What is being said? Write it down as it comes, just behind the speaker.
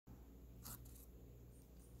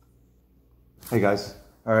Hey guys.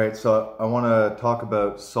 All right, so I want to talk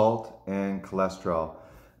about salt and cholesterol.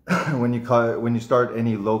 When you start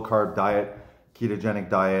any low carb diet, ketogenic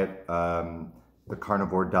diet, the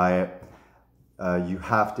carnivore diet, you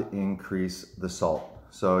have to increase the salt.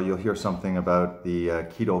 So you'll hear something about the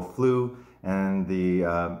keto flu, and the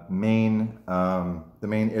main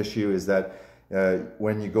issue is that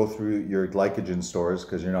when you go through your glycogen stores,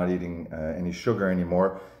 because you're not eating any sugar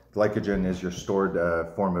anymore. Glycogen is your stored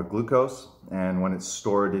form of glucose, and when it's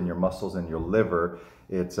stored in your muscles and your liver,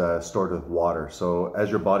 it's stored with water. So as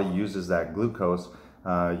your body uses that glucose,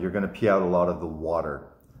 you're going to pee out a lot of the water.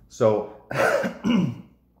 So,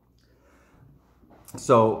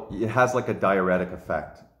 so it has like a diuretic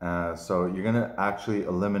effect. So you're going to actually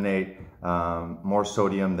eliminate more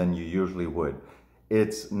sodium than you usually would.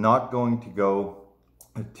 It's not going to go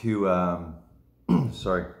to,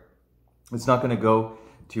 it's not going to go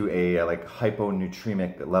to a like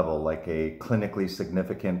hyponatremic level, like a clinically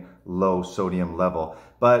significant low sodium level,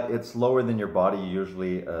 but it's lower than your body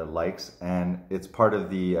usually likes, and it's part of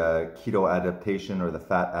the keto adaptation or the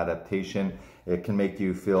fat adaptation. It can make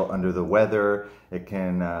you feel under the weather. It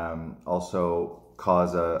can also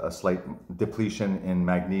cause a slight depletion in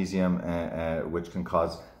magnesium, which can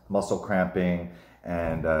cause muscle cramping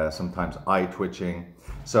and sometimes eye twitching.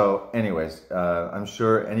 So anyways, I'm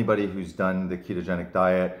sure anybody who's done the ketogenic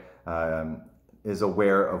diet is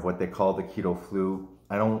aware of what they call the keto flu.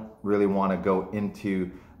 I don't really want to go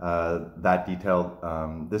into that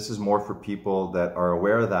detail. This is more for people that are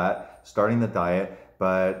aware of that, starting the diet,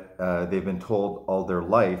 but they've been told all their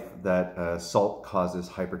life that salt causes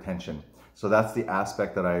hypertension. So that's the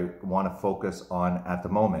aspect that I want to focus on at the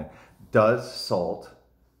moment. Does salt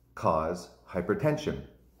cause hypertension?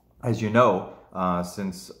 As you know,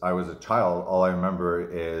 since I was a child, all I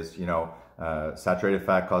remember is, saturated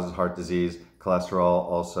fat causes heart disease, cholesterol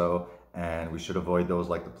also, and we should avoid those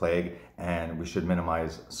like the plague, and we should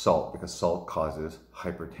minimize salt because salt causes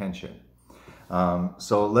hypertension.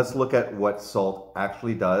 So let's look at what salt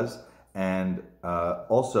actually does, and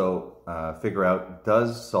also figure out,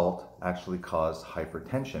 does salt actually cause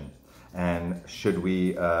hypertension? And should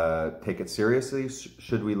we take it seriously?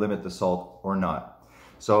 Should we limit the salt or not?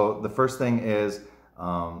 So the first thing is,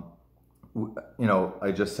 I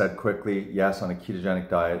just said quickly, yes, on a ketogenic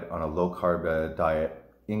diet, on a low carb diet,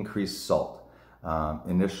 increase salt.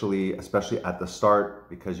 Initially, especially at the start,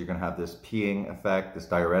 because you're going to have this peeing effect, this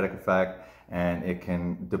diuretic effect, and it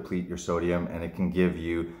can deplete your sodium, and it can give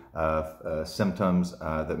you symptoms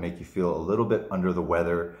that make you feel a little bit under the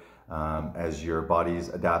weather as your body's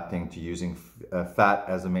adapting to using fat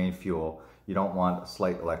as a main fuel. You don't want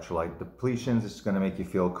slight electrolyte depletions. It's going to make you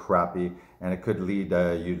feel crappy, and it could lead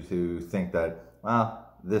you to think that, well,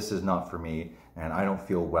 this is not for me, and I don't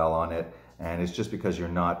feel well on it. And it's just because you're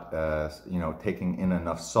not, taking in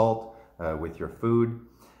enough salt with your food.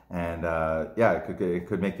 And it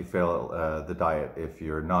could make you fail the diet if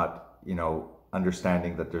you're not,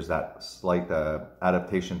 understanding that there's that slight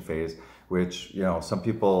adaptation phase, which, some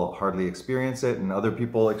people hardly experience it, and other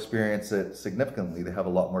people experience it significantly. They have a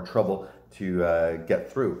lot more trouble to get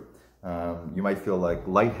through. You might feel like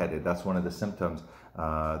lightheaded. That's one of the symptoms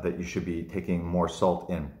that you should be taking more salt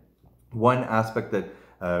in. One aspect that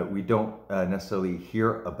we don't necessarily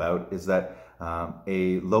hear about is that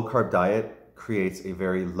a low carb diet creates a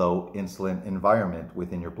very low insulin environment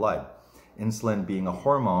within your blood. Insulin, being a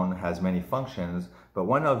hormone, has many functions, but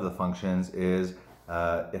one of the functions is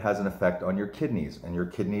it has an effect on your kidneys, and your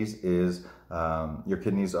kidneys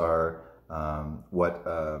are what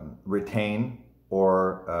retain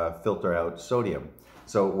or filter out sodium.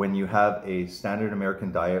 So when you have a standard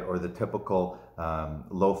American diet or the typical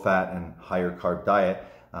low fat and higher carb diet,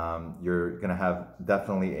 you're going to have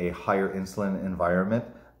definitely a higher insulin environment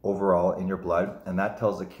overall in your blood, and that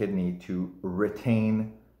tells the kidney to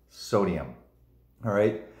retain sodium. All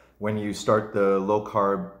right. When you start the low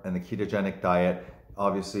carb and the ketogenic diet,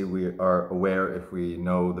 obviously we are aware, if we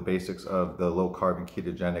know the basics of the low carb and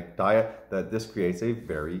ketogenic diet, that this creates a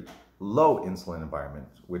very low insulin environment,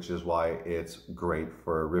 which is why it's great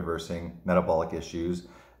for reversing metabolic issues,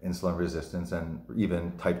 insulin resistance, and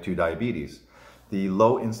even type 2 diabetes. The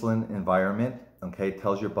low insulin environment,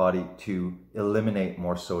 tells your body to eliminate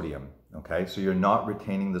more sodium. So you're not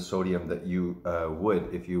retaining the sodium that you would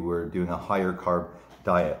if you were doing a higher carb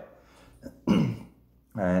diet.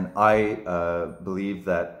 And I believe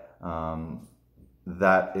that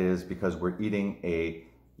that is because we're eating a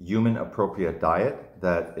human appropriate diet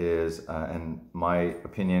that is, in my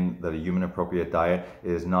opinion, that a human appropriate diet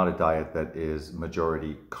is not a diet that is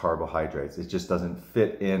majority carbohydrates. It just doesn't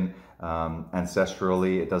fit in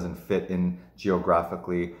ancestrally. It doesn't fit in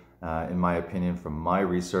geographically in my opinion, from my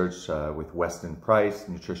research with Weston Price,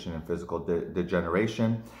 Nutrition and Physical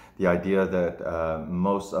Degeneration, the idea that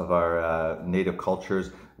most of our native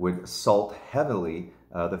cultures would salt heavily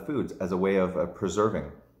the foods as a way of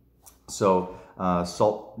preserving. So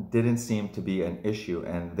salt didn't seem to be an issue,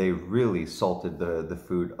 and they really salted the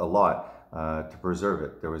food a lot to preserve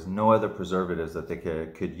it. There was no other preservatives that they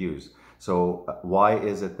could use. So why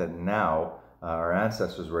is it that now our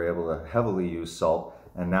ancestors were able to heavily use salt,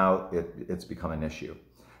 and now it's become an issue?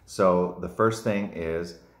 So the first thing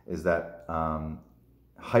is that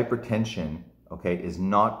hypertension, okay, is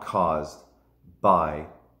not caused by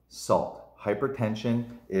salt. Hypertension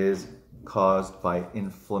is caused by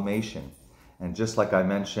inflammation. And just like I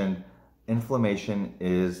mentioned, inflammation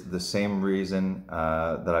is the same reason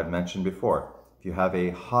that I've mentioned before. If you have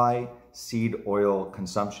a high seed oil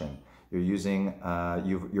consumption, you're using,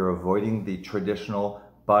 you're avoiding the traditional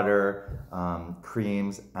butter,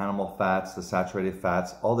 creams, animal fats, the saturated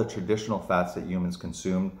fats, all the traditional fats that humans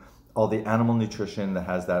consume, all the animal nutrition that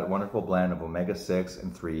has that wonderful blend of omega-6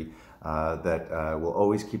 and 3 that will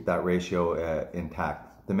always keep that ratio intact.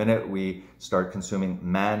 The minute we start consuming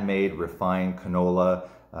man-made refined canola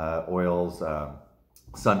oils,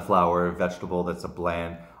 sunflower, vegetable that's a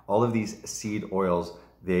blend, all of these seed oils,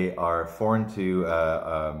 they are foreign to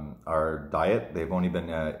our diet. They've only been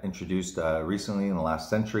introduced recently in the last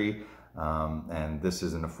century. And this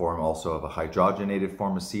is in the form also of a hydrogenated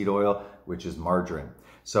form of seed oil, which is margarine.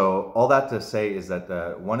 So all that to say is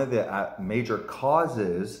that one of the major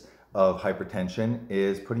causes of hypertension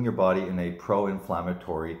is putting your body in a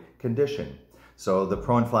pro-inflammatory condition. So the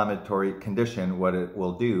pro-inflammatory condition, what it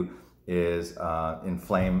will do is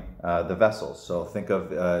inflame the vessels. So think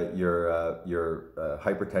of your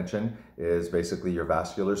hypertension is basically your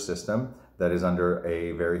vascular system that is under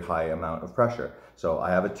a very high amount of pressure. So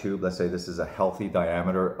I have a tube, let's say this is a healthy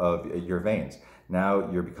diameter of your veins. Now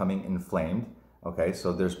you're becoming inflamed, okay?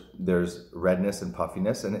 So there's redness and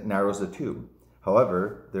puffiness, and it narrows the tube.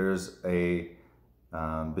 However, there's a,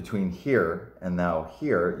 between here and now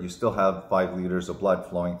here, you still have 5 liters of blood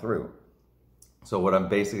flowing through. So what I'm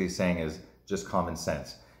basically saying is just common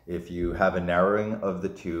sense. If you have a narrowing of the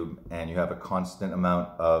tube and you have a constant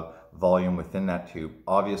amount of volume within that tube,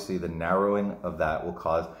 obviously the narrowing of that will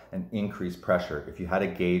cause an increased pressure. If you had a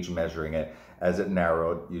gauge measuring it, as it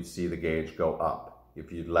narrowed, you'd see the gauge go up.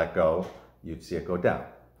 If you'd let go, you'd see it go down.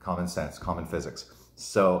 Common sense, common physics.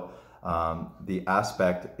 So the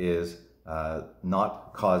aspect is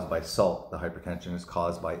not caused by salt. The hypertension is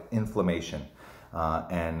caused by inflammation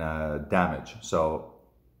and damage. So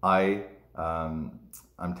I'm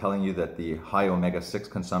telling you that the high omega-6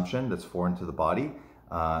 consumption that's foreign to the body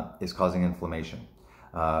is causing inflammation.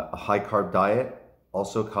 A high carb diet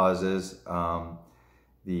also causes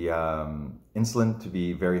the insulin to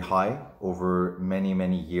be very high over many,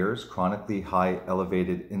 many years, chronically high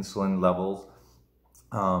elevated insulin levels.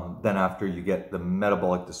 Then after you get the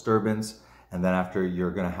metabolic disturbance, and then after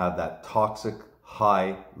you're going to have that toxic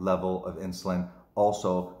high level of insulin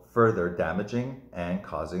also further damaging and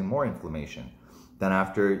causing more inflammation. Then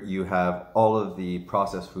after you have all of the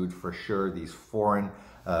processed food, for sure, these foreign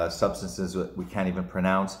substances that we can't even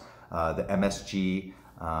pronounce, the MSG,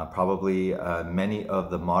 probably many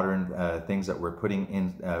of the modern things that we're putting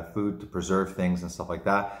in food to preserve things and stuff like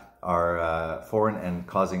that are foreign and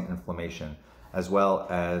causing inflammation, as well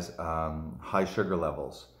as high sugar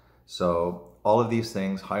levels. So all of these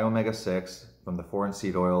things, high omega-6 from the foreign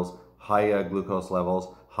seed oils, high glucose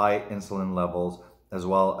levels, high insulin levels, as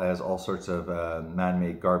well as all sorts of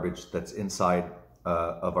man-made garbage that's inside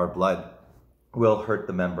of our blood will hurt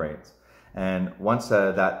the membranes. And once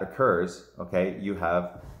that occurs, okay, you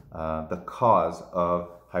have the cause of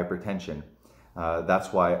hypertension.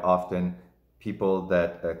 That's why often people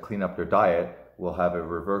that clean up their diet will have a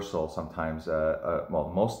reversal sometimes,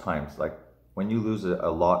 well, most times. Like when you lose a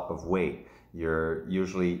lot of weight, you're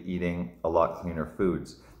usually eating a lot cleaner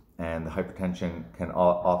foods, and the hypertension can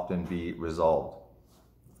often be resolved.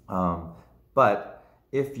 But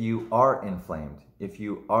if you are inflamed, if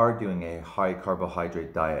you are doing a high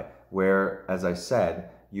carbohydrate diet, where, as I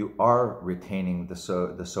said, you are retaining the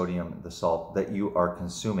sodium, the salt that you are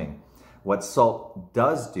consuming, what salt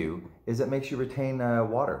does do is it makes you retain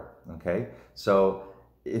water, okay? So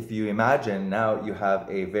if you imagine now you have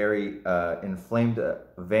a very inflamed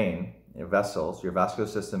vein, your vessels, your vascular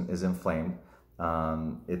system is inflamed,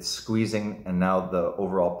 it's squeezing, and now the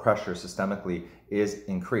overall pressure systemically is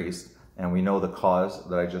increased, and we know the cause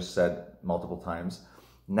that I just said multiple times.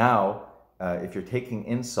 Now, if you're taking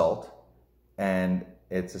in salt and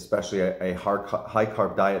it's especially a high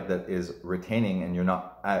carb diet that is retaining, and you're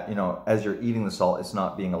not, as you're eating the salt, it's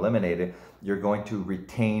not being eliminated, you're going to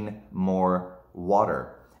retain more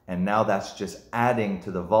water. And now that's just adding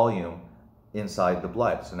to the volume inside the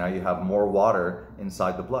blood. So now you have more water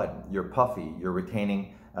inside the blood. You're puffy, you're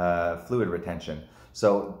retaining fluid retention.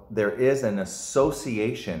 So there is an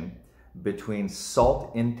association between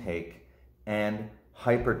salt intake and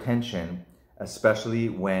hypertension, especially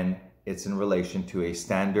when it's in relation to a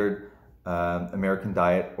standard American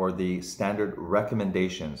diet or the standard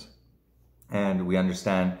recommendations. And we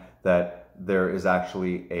understand that there is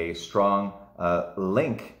actually a strong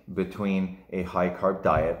link between a high carb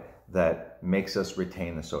diet that makes us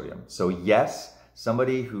retain the sodium. So yes,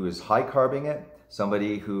 somebody who is high carbing it,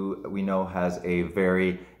 somebody who we know has a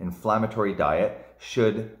very inflammatory diet,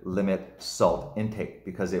 should limit salt intake,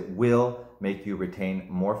 because it will make you retain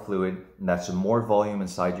more fluid, and that's more volume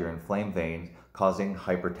inside your inflamed veins, causing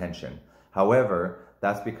hypertension. However,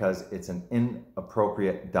 that's because it's an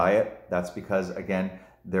inappropriate diet. That's because, again,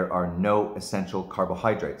 there are no essential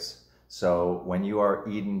carbohydrates. So when you are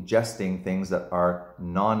ingesting things that are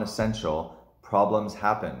non-essential, problems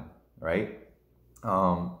happen, right?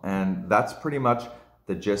 And that's pretty much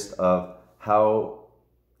the gist of how,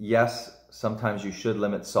 yes, sometimes you should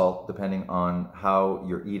limit salt depending on how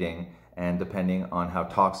you're eating and depending on how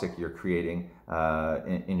toxic you're creating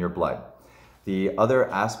in your blood. The other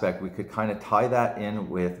aspect, we could kind of tie that in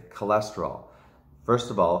with cholesterol.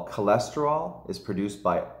 First of all, cholesterol is produced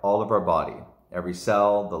by all of our body. Every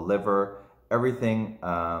cell, the liver, everything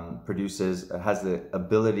has the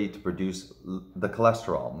ability to produce the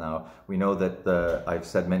cholesterol. Now, we know that I've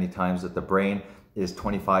said many times that the brain is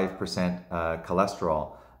 25%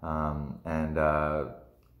 cholesterol.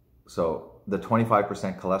 So the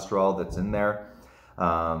 25% cholesterol that's in there,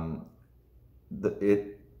 how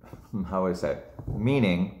would I say it?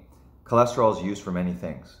 Meaning, cholesterol is used for many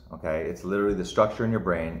things, okay? It's literally the structure in your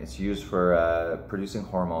brain. It's used for producing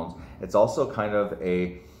hormones. It's also kind of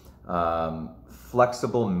a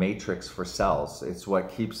flexible matrix for cells. It's what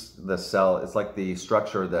keeps the cell, it's like the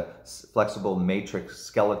structure, the flexible matrix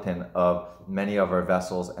skeleton of many of our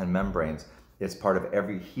vessels and membranes. It's part of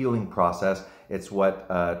every healing process. It's what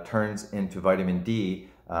turns into vitamin D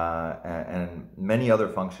and many other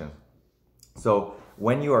functions. So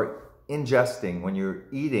when you are ingesting, when you're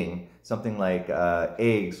eating something like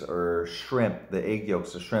eggs or shrimp, the egg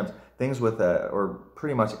yolks of shrimps, things with, or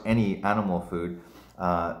pretty much any animal food,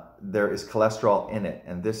 there is cholesterol in it,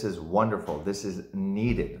 and this is wonderful. This is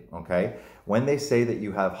needed, okay? When they say that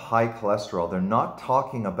you have high cholesterol, they're not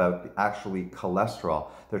talking about actually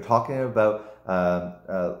cholesterol. They're talking about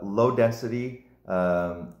low density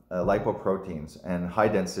lipoproteins and high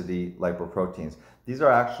density lipoproteins. These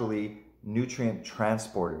are actually nutrient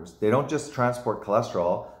transporters. They don't just transport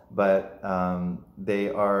cholesterol, but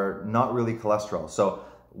they are not really cholesterol. So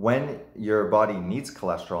when your body needs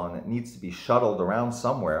cholesterol and it needs to be shuttled around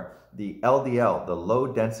somewhere, the LDL, the low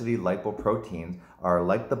density lipoproteins, are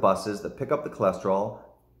like the buses that pick up the cholesterol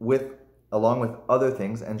along with other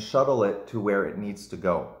things and shuttle it to where it needs to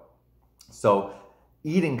go. So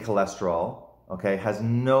eating cholesterol, okay, has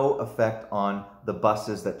no effect on the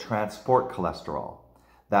buses that transport cholesterol.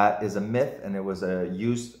 That is a myth, and it was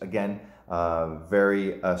used, again,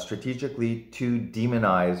 very strategically to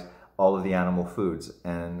demonize all of the animal foods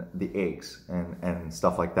and the eggs and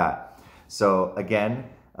stuff like that. So again,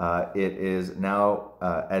 it is now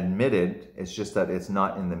admitted, it's just that it's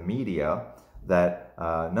not in the media, that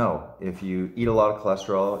no, if you eat a lot of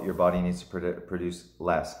cholesterol, your body needs to produce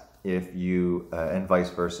less. If you, and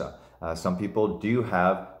vice versa. Some people do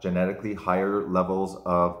have genetically higher levels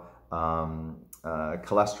of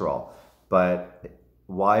cholesterol, but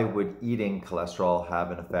why would eating cholesterol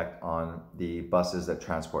have an effect on the buses that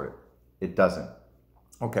transport it? It doesn't.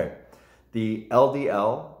 Okay, the LDL,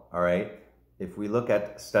 all right, if we look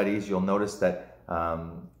at studies, you'll notice that,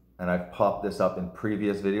 and I've popped this up in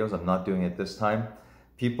previous videos, I'm not doing it this time,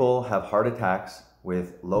 people have heart attacks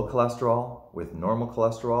with low cholesterol, with normal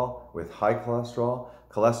cholesterol, with high cholesterol.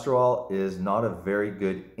 Cholesterol is not a very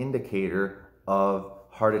good indicator of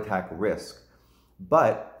heart attack risk.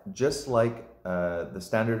 But just like the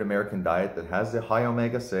standard American diet that has the high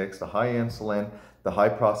omega-6, the high insulin, the high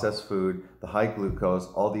processed food, the high glucose,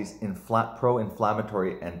 all these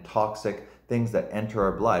pro-inflammatory and toxic things that enter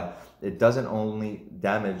our blood, it doesn't only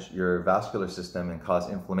damage your vascular system and cause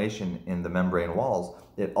inflammation in the membrane walls,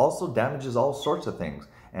 it also damages all sorts of things.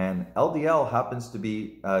 And LDL happens to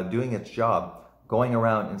be doing its job, going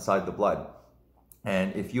around inside the blood.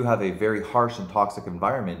 And if you have a very harsh and toxic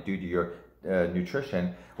environment due to your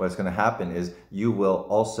nutrition, what's going to happen is you will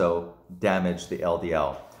also damage the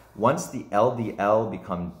LDL. Once the LDL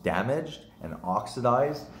become damaged and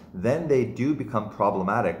oxidized, then they do become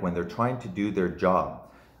problematic when they're trying to do their job.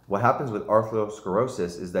 What happens with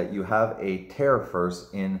atherosclerosis is that you have a tear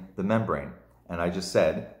first in the membrane. And I just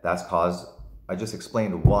said that's caused, I just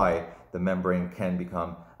explained why the membrane can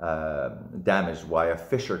become damaged, why a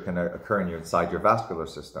fissure can occur inside your vascular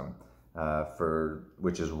system,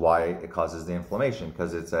 which is why it causes the inflammation,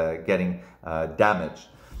 because it's getting damaged.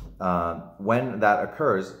 When that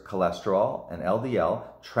occurs, cholesterol and LDL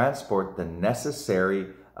transport the necessary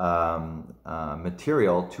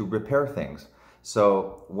material to repair things.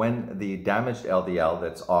 So when the damaged LDL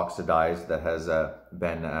that's oxidized, that has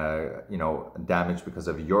been damaged because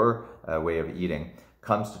of your way of eating,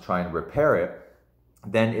 comes to try and repair it,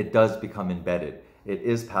 then it does become embedded. It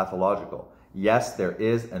is pathological. Yes, there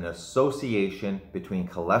is an association between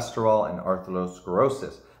cholesterol and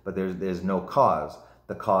atherosclerosis, but there's no cause.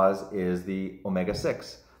 The cause is the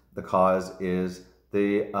omega-6. The cause is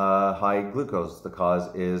the high glucose. The cause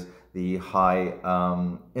is the high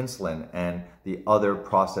insulin and the other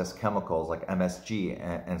processed chemicals like MSG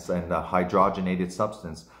and the hydrogenated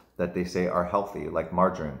substance that they say are healthy, like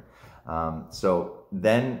margarine. So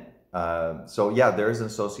yeah, there is an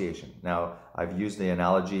association. Now, I've used the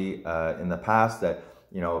analogy in the past that,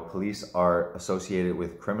 police are associated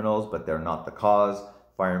with criminals, but they're not the cause.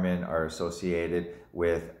 Firemen are associated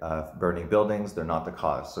with burning buildings, they're not the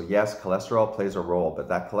cause. So yes, cholesterol plays a role, but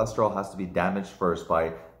that cholesterol has to be damaged first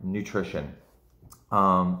by nutrition.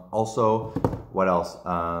 Also, what else?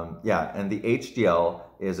 Yeah, and the HDL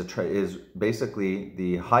is basically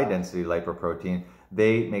the high density lipoprotein.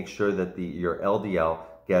 They make sure that your LDL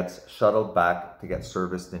gets shuttled back to get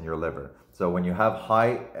serviced in your liver. So when you have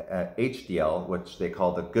high HDL, which they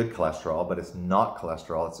call the good cholesterol, but it's not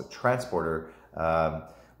cholesterol, it's a transporter.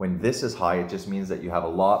 When this is high, it just means that you have a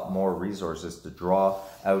lot more resources to draw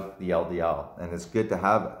out the LDL. And it's good to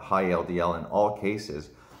have high LDL in all cases,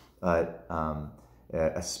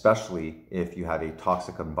 especially if you have a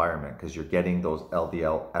toxic environment, because you're getting those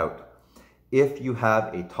LDL out. If you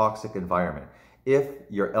have a toxic environment, if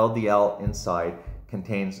your LDL inside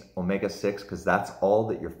contains omega-6, because that's all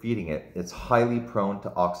that you're feeding it, it's highly prone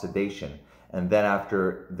to oxidation. And then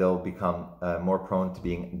after, they'll become more prone to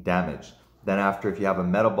being damaged. Then after, if you have a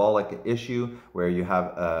metabolic issue where you have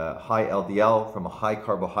a high LDL from a high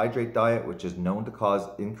carbohydrate diet, which is known to cause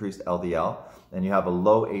increased LDL, and you have a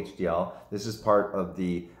low HDL, this is part of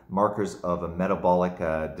the markers of a metabolic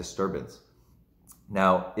disturbance.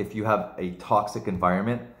 Now, if you have a toxic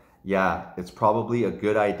environment, yeah, it's probably a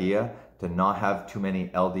good idea to not have too many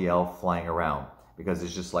LDL flying around, because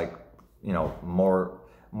it's just like, more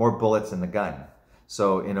bullets in the gun.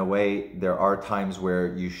 So in a way, there are times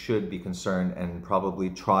where you should be concerned and probably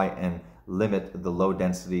try and limit the low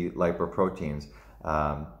density lipoproteins.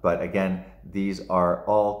 But again, these are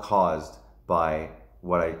all caused by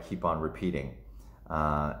what I keep on repeating.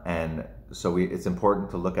 And so it's important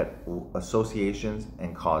to look at associations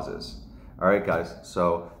and causes. All right, guys.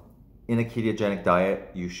 So in a ketogenic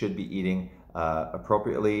diet, you should be eating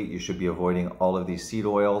appropriately. You should be avoiding all of these seed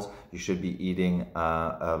oils. You should be eating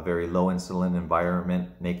a very low insulin environment,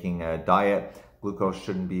 making a diet. Glucose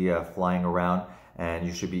shouldn't be flying around, and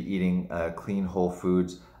you should be eating clean whole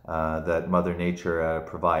foods that Mother Nature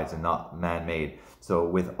provides and not man-made. So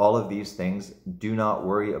with all of these things, do not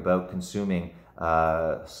worry about consuming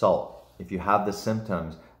salt. If you have the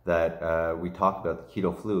symptoms that we talked about, the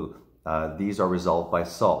keto flu, these are resolved by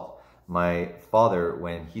salt. My father,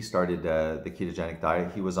 when he started the ketogenic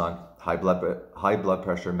diet, he was on high blood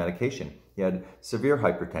pressure medication. He had severe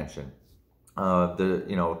hypertension.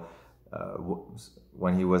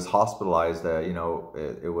 When he was hospitalized,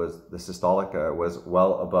 it was the systolic was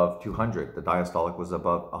well above 200. The diastolic was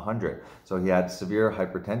above 100. So he had severe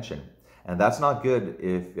hypertension, and that's not good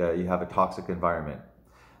if you have a toxic environment.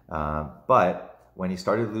 But when he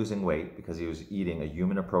started losing weight, because he was eating a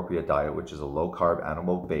human-appropriate diet, which is a low-carb,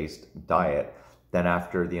 animal-based diet, then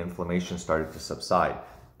after the inflammation started to subside,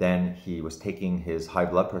 then he was taking his high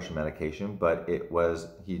blood pressure medication, but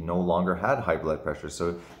he no longer had high blood pressure.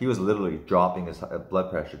 So he was literally dropping his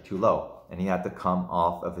blood pressure too low, and he had to come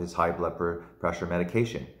off of his high blood pressure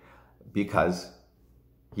medication because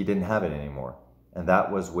he didn't have it anymore. And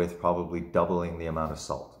that was with probably doubling the amount of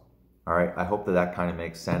salt. All right, I hope that kind of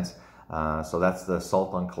makes sense. So that's the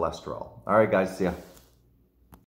salt on cholesterol. All right, guys, see ya.